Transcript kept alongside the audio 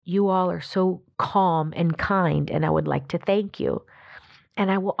you all are so calm and kind, and I would like to thank you. And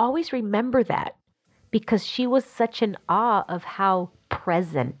I will always remember that because she was such an awe of how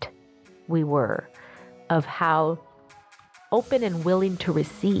present we were, of how open and willing to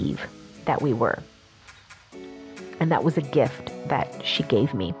receive that we were. And that was a gift that she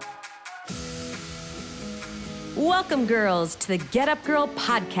gave me. Welcome, girls, to the Get Up Girl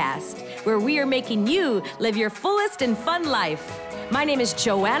podcast, where we are making you live your fullest and fun life. My name is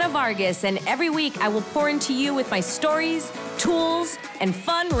Joanna Vargas, and every week I will pour into you with my stories, tools, and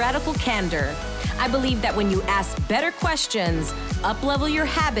fun radical candor. I believe that when you ask better questions, up-level your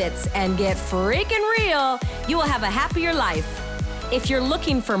habits, and get freaking real, you will have a happier life. If you're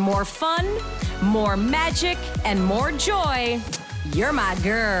looking for more fun, more magic, and more joy, you're my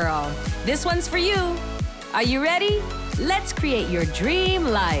girl. This one's for you. Are you ready? Let's create your dream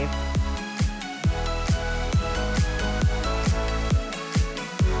life.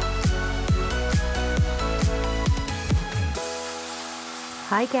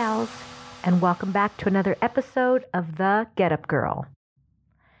 Hi, gals, and welcome back to another episode of The Get Up Girl.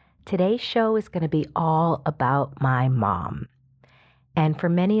 Today's show is going to be all about my mom. And for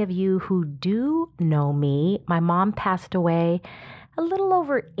many of you who do know me, my mom passed away a little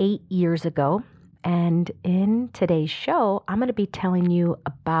over 8 years ago. And in today's show, I'm going to be telling you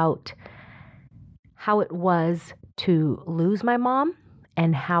about how it was to lose my mom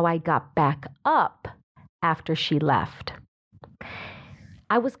and how I got back up after she left.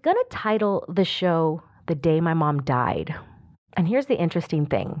 I was going to title the show The Day My Mom Died. And here's the interesting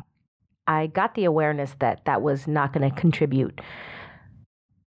thing. I got the awareness that that was not going to contribute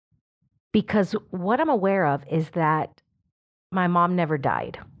because what I'm aware of is that my mom never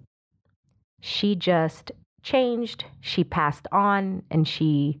died. She just changed, she passed on, and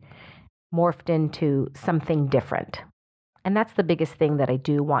she morphed into something different. And that's the biggest thing that I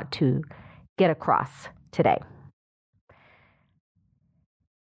do want to get across today.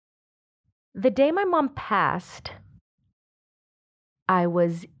 The day my mom passed, I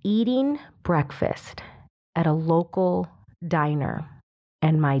was eating breakfast at a local diner,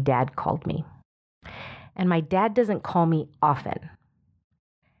 and my dad called me. And my dad doesn't call me often.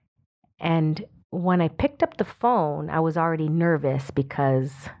 And when I picked up the phone, I was already nervous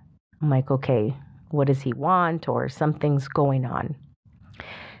because I'm like, okay, what does he want? Or something's going on.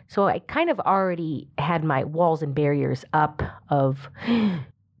 So I kind of already had my walls and barriers up of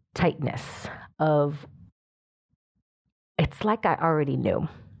tightness, of it's like I already knew.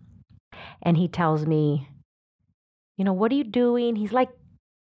 And he tells me, what are you doing? He's like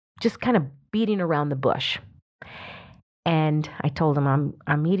just kind of beating around the bush. And I told him,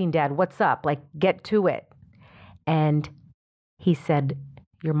 I'm eating, Dad. What's up? Like, get to it. And he said,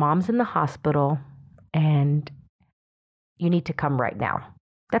 your mom's in the hospital and you need to come right now.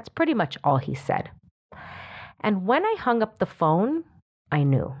 That's pretty much all he said. And when I hung up the phone, I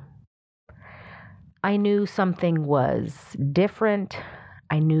knew. I knew something was different.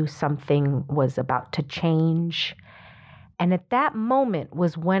 I knew something was about to change. And at that moment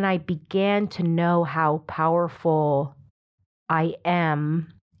was when I began to know how powerful I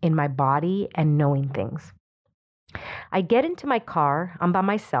am in my body and knowing things. I get into my car, I'm by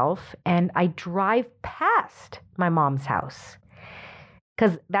myself, and I drive past my mom's house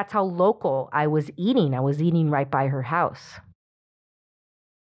because that's how local I was eating. I was eating right by her house.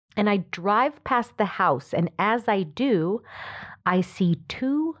 And I drive past the house, and as I do, I see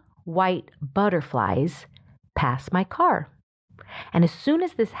 2 white butterflies pass my car. And as soon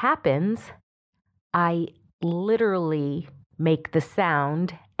as this happens, I literally make the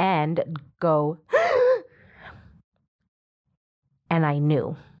sound and go, and I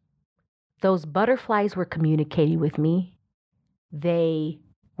knew. Those butterflies were communicating with me. They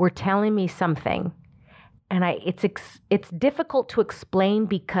were telling me something. And it's difficult to explain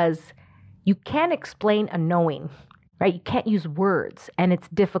because you can't explain a knowing, right? You can't use words, and it's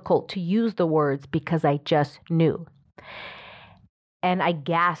difficult to use the words because I just knew. And I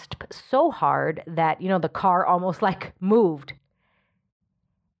gasped so hard that, the car almost like moved.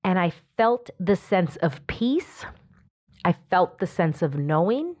 And I felt the sense of peace. I felt the sense of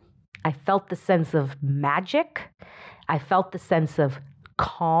knowing. I felt the sense of magic. I felt the sense of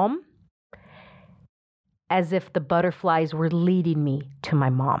calm, as if the butterflies were leading me to my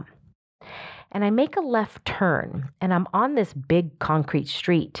mom. And I make a left turn, and I'm on this big concrete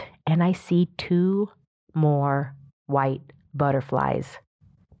street, and I see 2 more white butterflies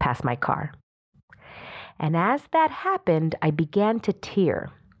pass my car. And as that happened, I began to tear.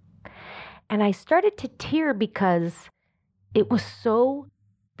 And I started to tear because it was so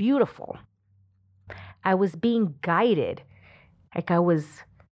beautiful. I was being guided, like I was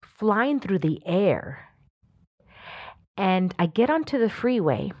flying through the air. And I get onto the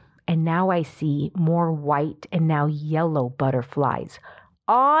freeway, and now I see more white and now yellow butterflies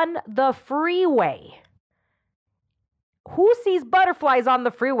on the freeway. Who sees butterflies on the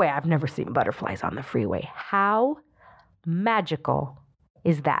freeway? I've never seen butterflies on the freeway. How magical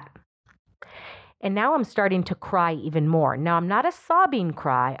is that? And now I'm starting to cry even more. Now, I'm not a sobbing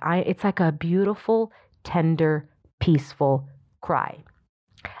cry. It's like a beautiful, tender, peaceful cry.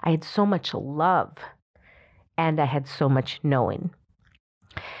 I had so much love, and I had so much knowing.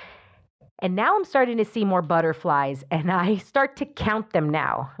 And now I'm starting to see more butterflies, and I start to count them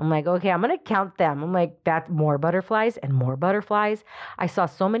now. I'm like, okay, I'm going to count them. I'm like, that's more butterflies and more butterflies. I saw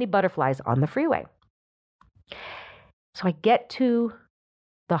so many butterflies on the freeway. So I get to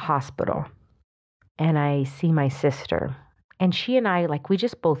the hospital, and I see my sister. And she and I, like, we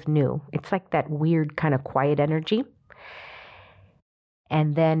just both knew. It's like that weird kind of quiet energy.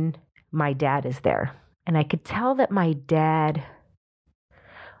 And then my dad is there. And I could tell that my dad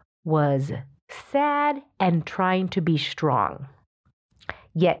was sad and trying to be strong.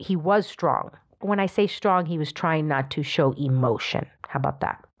 Yet he was strong. When I say strong, he was trying not to show emotion. How about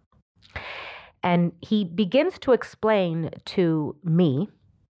that? And he begins to explain to me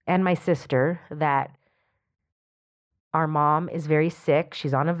and my sister that our mom is very sick.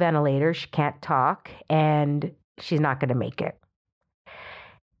 She's on a ventilator. She can't talk, and she's not going to make it.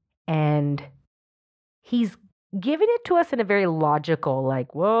 And he's giving it to us in a very logical,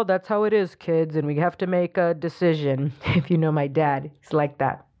 like, well, that's how it is, kids, and we have to make a decision. If you know my dad, he's like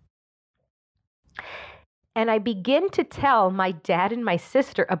that. And I begin to tell my dad and my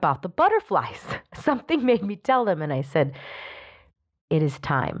sister about the butterflies. Something made me tell them, and I said, it is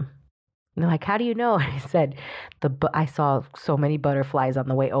time. And they're like, how do you know? And I said, I saw so many butterflies on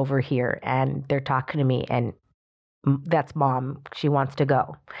the way over here, and they're talking to me, and that's Mom. She wants to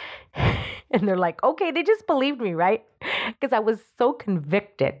go. And they're like, okay, they just believed me, right? Because I was so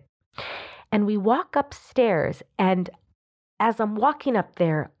convicted. And we walk upstairs, and as I'm walking up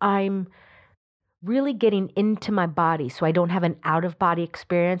there, I'm really getting into my body so I don't have an out-of-body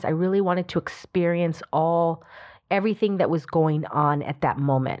experience. I really wanted to experience everything that was going on at that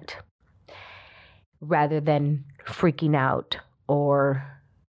moment, rather than freaking out or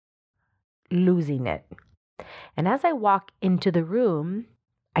losing it. And as I walk into the room,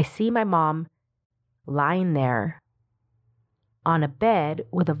 I see my mom lying there on a bed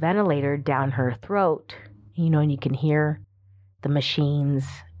with a ventilator down her throat, and you can hear the machines,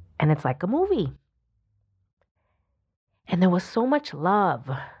 and it's like a movie. And there was so much love.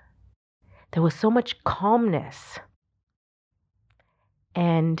 There was so much calmness.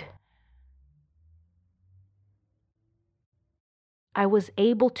 And I was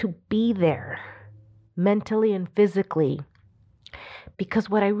able to be there mentally and physically, because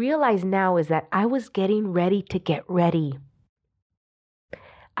what I realize now is that I was getting ready to get ready.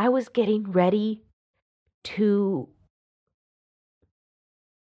 I was getting ready to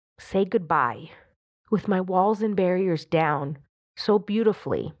say goodbye with my walls and barriers down so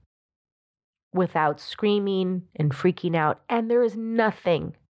beautifully without screaming and freaking out. And there is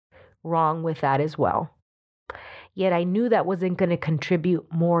nothing wrong with that as well. Yet I knew that wasn't going to contribute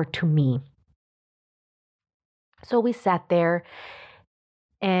more to me. So we sat there,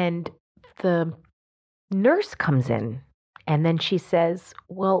 and the nurse comes in, and then she says,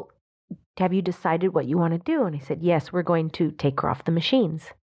 well, have you decided what you want to do? And I said, yes, we're going to take her off the machines.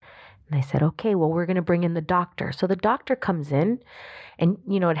 And I said, okay, well, we're going to bring in the doctor. So the doctor comes in, and,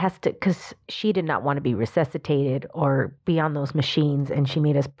 it has to, because she did not want to be resuscitated or be on those machines. And she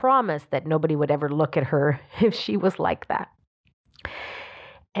made us promise that nobody would ever look at her if she was like that.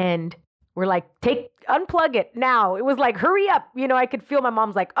 And we're like, unplug it now. It was like, hurry up. I could feel my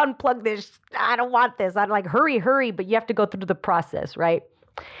mom's like, unplug this. I don't want this. I'm like, hurry, but you have to go through the process, right?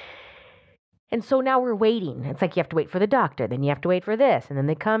 And so now we're waiting. It's like you have to wait for the doctor, then you have to wait for this, and then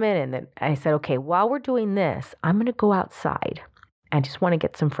they come in, and then I said, okay, while we're doing this, I'm going to go outside. I just want to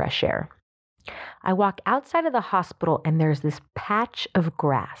get some fresh air. I walk outside of the hospital, and there's this patch of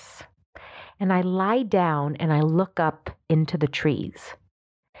grass. And I lie down, and I look up into the trees.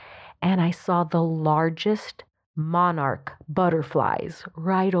 And I saw the largest monarch butterflies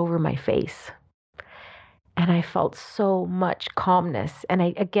right over my face. And I felt so much calmness. And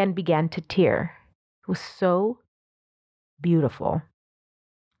I again began to tear. It was so beautiful.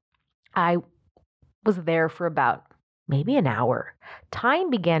 I was there for about maybe an hour. Time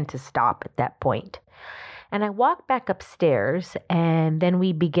began to stop at that point. And I walked back upstairs, and then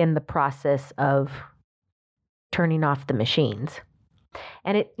we begin the process of turning off the machines.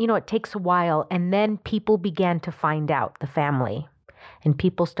 And it takes a while. And then people began to find out, the family. and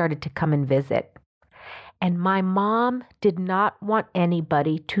people started to come and visit. And my mom did not want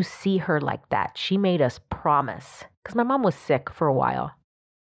anybody to see her like that. She made us promise, because my mom was sick for a while.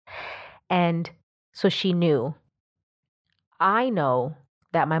 And so she knew. I know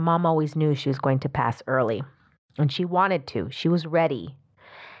that my mom always knew she was going to pass early, and she wanted to. She was ready.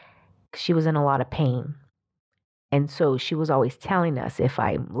 She was in a lot of pain. And so she was always telling us, if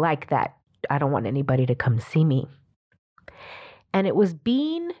I'm like that, I don't want anybody to come see me. And it was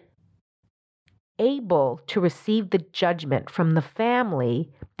being able to receive the judgment from the family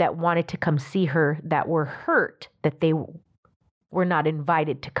that wanted to come see her, that were hurt that they were not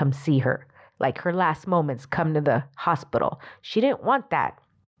invited to come see her. Like her last moments, come to the hospital. She didn't want that.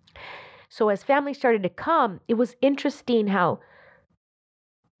 So as family started to come, it was interesting how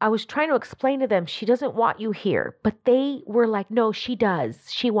I was trying to explain to them, she doesn't want you here. But they were like, no, she does.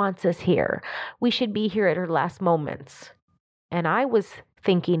 She wants us here. We should be here at her last moments. And I was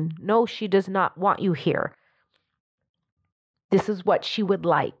thinking, no, she does not want you here. This is what she would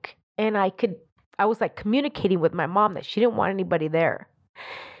like. And I was like communicating with my mom that she didn't want anybody there.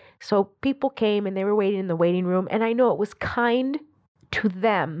 So people came and they were waiting in the waiting room. And I know it was kind to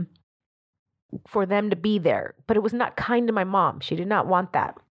them for them to be there, but it was not kind to my mom. She did not want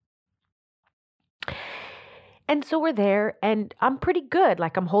that. And so we're there, and I'm pretty good.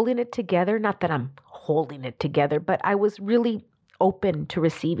 Like, I'm holding it together. Not that I'm holding it together, but I was really open to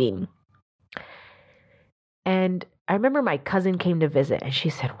receiving. And I remember my cousin came to visit, and she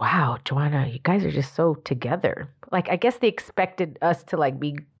said, wow, Joanna, you guys are just so together. Like, I guess they expected us to like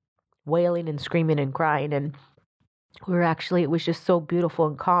be wailing and screaming and crying, and it was just so beautiful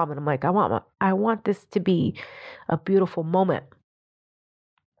and calm. And I'm like, I want this to be a beautiful moment.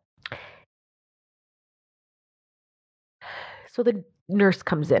 So the nurse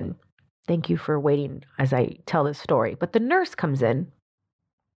comes in. Thank you for waiting as I tell this story. But the nurse comes in,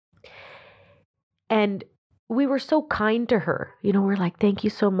 and we were so kind to her. You know, we're like, thank you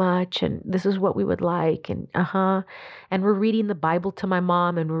so much. And this is what we would like. And And we're reading the Bible to my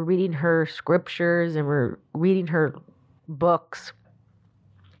mom, and we're reading her scriptures, and we're reading her books.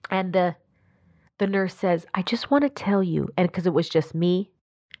 And the nurse says, I just want to tell you, and because it was just me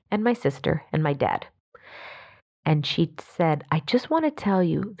and my sister and my dad. And she said, I just want to tell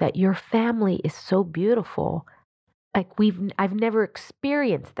you that your family is so beautiful. Like I've never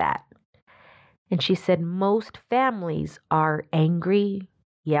experienced that. And she said, most families are angry,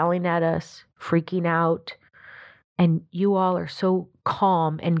 yelling at us, freaking out. And you all are so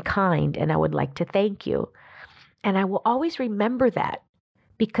calm and kind. And I would like to thank you. And I will always remember that,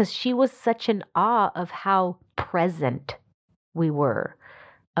 because she was such an awe of how present we were,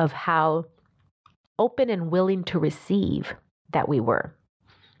 of how open and willing to receive that we were.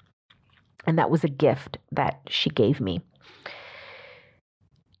 And that was a gift that she gave me.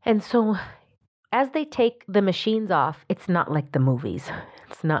 And so as they take the machines off, it's not like the movies.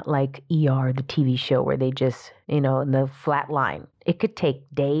 It's not like ER, the TV show, where they just, in the flat line. It could take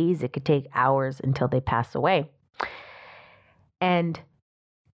days, it could take hours until they pass away. And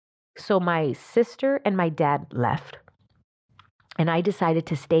so my sister and my dad left. And I decided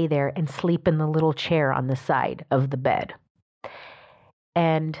to stay there and sleep in the little chair on the side of the bed.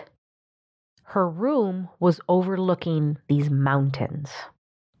 And her room was overlooking these mountains.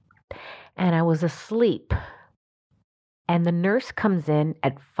 And I was asleep. And the nurse comes in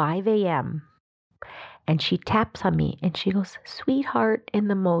at 5 a.m. and she taps on me and she goes, sweetheart, in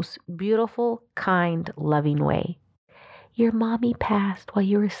the most beautiful, kind, loving way, your mommy passed while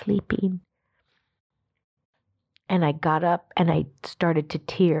you were sleeping. And I got up and I started to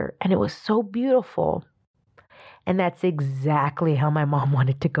tear, and it was so beautiful. And that's exactly how my mom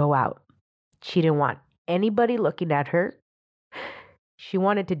wanted to go out. She didn't want anybody looking at her. She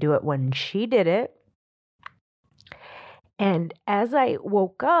wanted to do it when she did it. And as I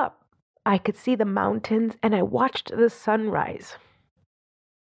woke up, I could see the mountains and I watched the sunrise.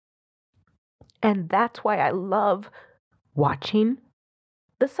 And that's why I love watching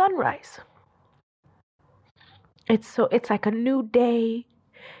the sunrise. It's like a new day.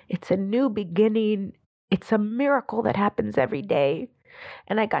 It's a new beginning. It's a miracle that happens every day.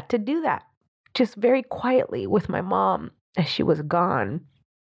 And I got to do that just very quietly with my mom as she was gone.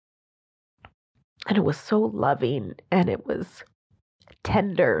 And it was so loving and it was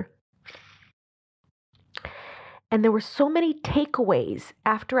tender. And there were so many takeaways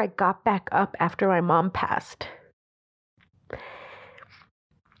after I got back up after my mom passed.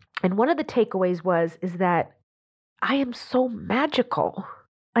 And one of the takeaways is that I am so magical.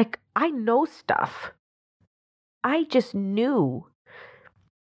 Like, I know stuff. I just knew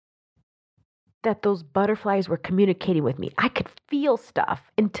that those butterflies were communicating with me. I could feel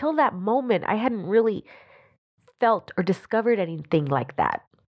stuff. Until that moment, I hadn't really felt or discovered anything like that.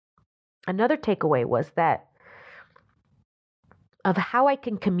 Another takeaway was that of how I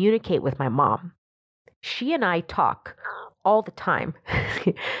can communicate with my mom. She and I talk all the time.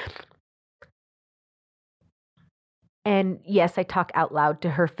 And yes, I talk out loud to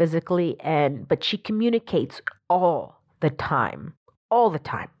her physically, but she communicates all the time,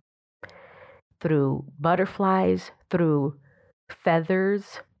 through butterflies, through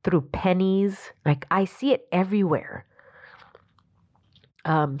feathers, through pennies. Like, I see it everywhere.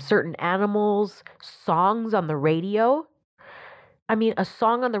 Certain animals, songs on the radio. I mean, a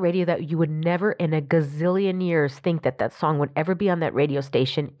song on the radio that you would never in a gazillion years think that that song would ever be on that radio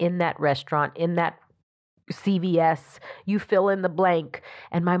station, in that restaurant, in that CVS, you fill in the blank,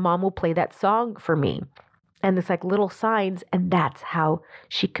 and my mom will play that song for me. And it's like little signs, and that's how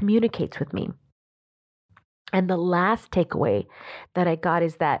she communicates with me. And the last takeaway that I got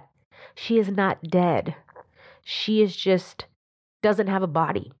is that she is not dead. She is just doesn't have a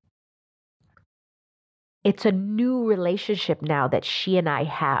body. It's a new relationship now that she and I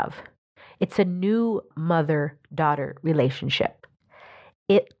have. It's a new mother-daughter relationship.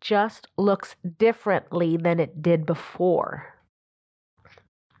 It just looks differently than it did before.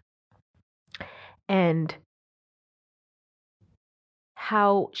 And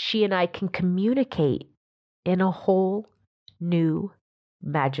how she and I can communicate in a whole new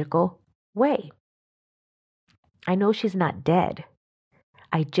magical way. I know she's not dead.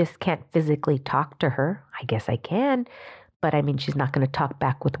 I just can't physically talk to her. I guess I can, but I mean, she's not going to talk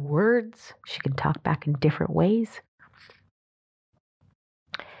back with words. She can talk back in different ways.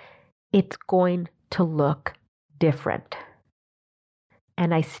 It's going to look different.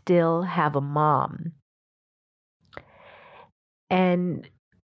 And I still have a mom. And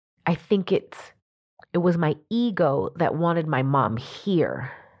I think it was my ego that wanted my mom here.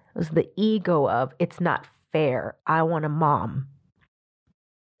 It was the ego of, it's not fair. I want a mom.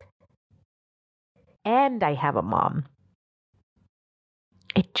 And I have a mom.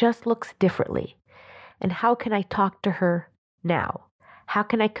 It just looks differently. And how can I talk to her now? How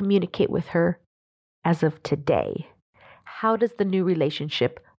can I communicate with her as of today? How does the new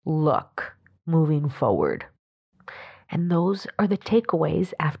relationship look moving forward? And those are the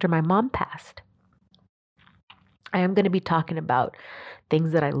takeaways after my mom passed. I am going to be talking about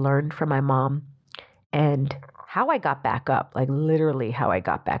things that I learned from my mom and how I got back up, like literally how I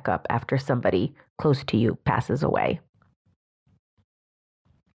got back up after somebody close to you passes away.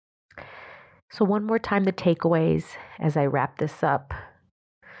 So one more time, the takeaways as I wrap this up.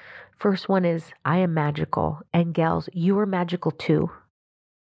 First one is, I am magical. And gals, you are magical too.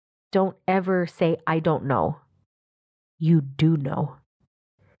 Don't ever say, I don't know. You do know.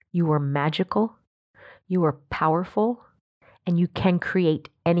 You are magical. You are powerful. And you can create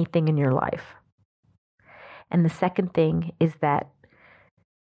anything in your life. And the second thing is that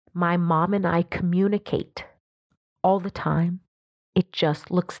my mom and I communicate all the time. It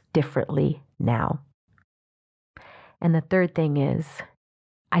just looks differently now. And the third thing is,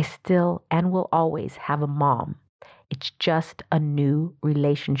 I still and will always have a mom. It's just a new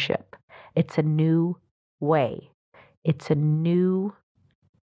relationship. It's a new way. It's a new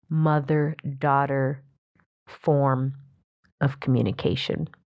mother-daughter form of communication.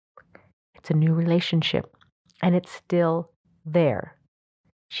 It's a new relationship. And it's still there.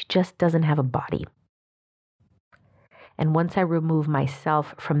 She just doesn't have a body. And once I remove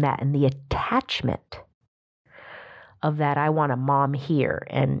myself from that and the attachment of that, I want a mom here,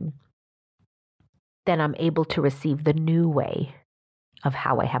 and then I'm able to receive the new way of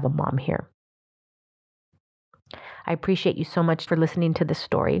how I have a mom here. I appreciate you so much for listening to this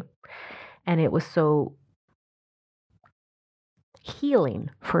story. And it was so healing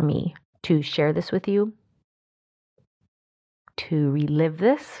for me to share this with you, to relive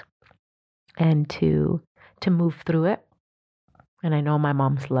this, and to move through it. And I know my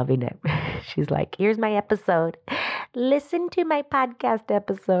mom's loving it. She's like, here's my episode. Listen to my podcast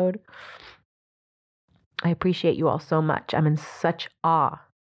episode. I appreciate you all so much. I'm in such awe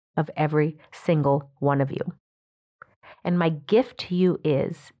of every single one of you. And my gift to you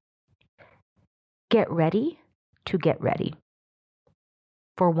is get ready to get ready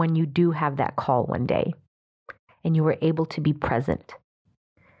for when you do have that call one day and you are able to be present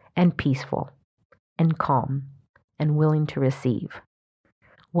and peaceful and calm and willing to receive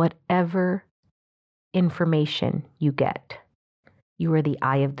whatever information you get. You are the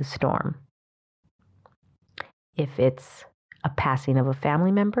eye of the storm. If it's a passing of a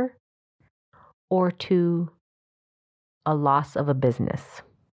family member or to a loss of a business,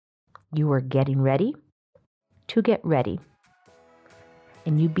 you are getting ready to get ready.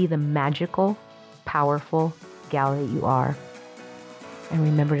 And you be the magical, powerful gal that you are. And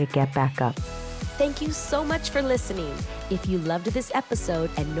remember to get back up. Thank you so much for listening. If you loved this episode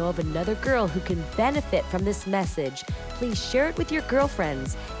and know of another girl who can benefit from this message, please share it with your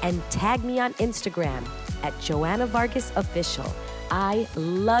girlfriends and tag me on Instagram at Joanna Vargas Official. I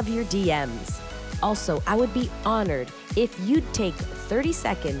love your DMs. Also, I would be honored if you'd take 30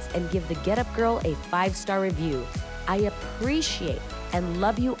 seconds and give the Get Up Girl a 5-star review. I appreciate and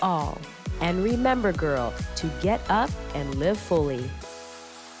love you all. And remember, girl, to get up and live fully.